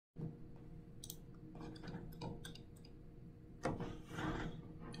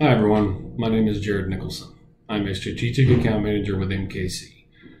Hi everyone, my name is Jared Nicholson. I'm a Strategic Account Manager with MKC.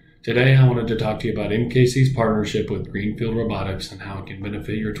 Today I wanted to talk to you about MKC's partnership with Greenfield Robotics and how it can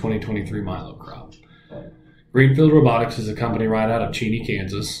benefit your 2023 Milo crop. Greenfield Robotics is a company right out of Cheney,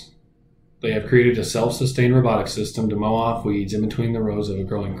 Kansas. They have created a self-sustained robotic system to mow off weeds in between the rows of a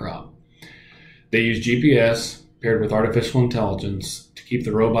growing crop. They use GPS paired with artificial intelligence to keep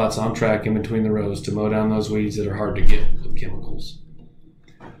the robots on track in between the rows to mow down those weeds that are hard to get with chemicals.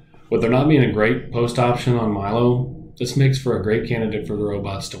 With there not being a great post option on Milo, this makes for a great candidate for the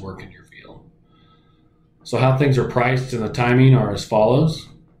robots to work in your field. So how things are priced and the timing are as follows.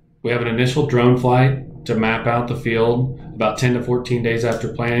 We have an initial drone flight to map out the field about 10 to 14 days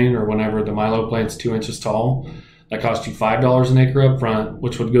after planting or whenever the Milo plant's 2 inches tall. That costs you $5 an acre up front,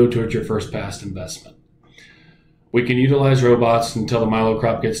 which would go towards your first past investment. We can utilize robots until the Milo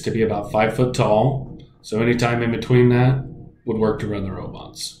crop gets to be about 5 foot tall, so any time in between that would work to run the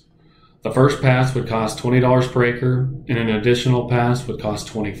robots. The first pass would cost $20 per acre, and an additional pass would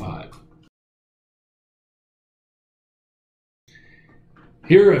cost $25.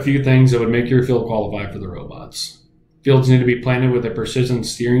 Here are a few things that would make your field qualify for the robots. Fields need to be planted with a precision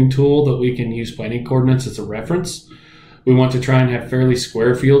steering tool that we can use planting coordinates as a reference. We want to try and have fairly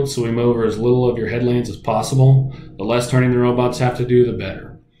square fields, so we mow over as little of your headlands as possible. The less turning the robots have to do, the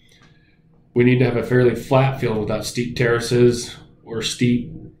better. We need to have a fairly flat field without steep terraces or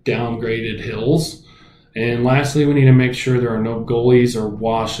steep downgraded hills. And lastly, we need to make sure there are no gullies or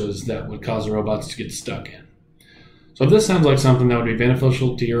washes that would cause the robots to get stuck in. So if this sounds like something that would be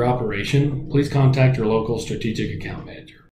beneficial to your operation, please contact your local strategic account manager.